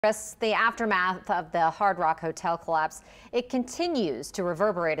The aftermath of the Hard Rock Hotel collapse, it continues to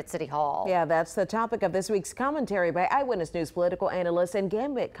reverberate at City Hall. Yeah, that's the topic of this week's commentary by Eyewitness News political analyst and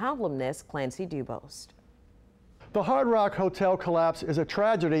Gambit columnist Clancy. The Hard Rock Hotel collapse is a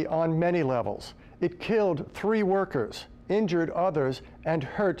tragedy on many levels. It killed 3 workers, injured others, and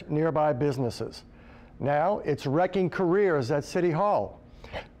hurt nearby businesses. Now it's wrecking careers at City Hall.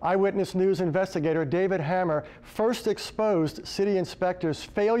 Eyewitness News investigator David Hammer first exposed city inspectors'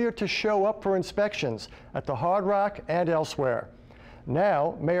 failure to show up for inspections at the Hard Rock and elsewhere.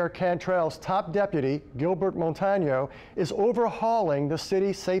 Now, Mayor Cantrell's top deputy, Gilbert Montano, is overhauling the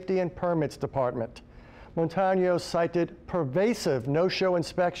city safety and permits department. Montano cited pervasive no-show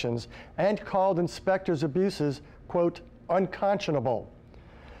inspections and called inspectors' abuses, quote, unconscionable.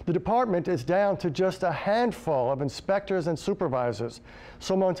 The department is down to just a handful of inspectors and supervisors,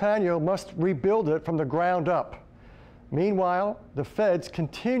 so Montano must rebuild it from the ground up. Meanwhile, the feds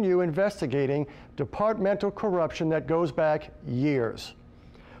continue investigating departmental corruption that goes back years.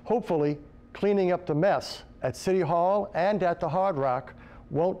 Hopefully, cleaning up the mess at City Hall and at the Hard Rock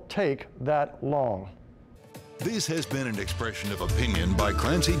won't take that long. This has been an expression of opinion by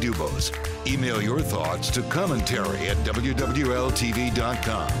Clancy. Email your thoughts to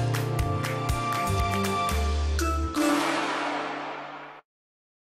commentary@WWLTV.com.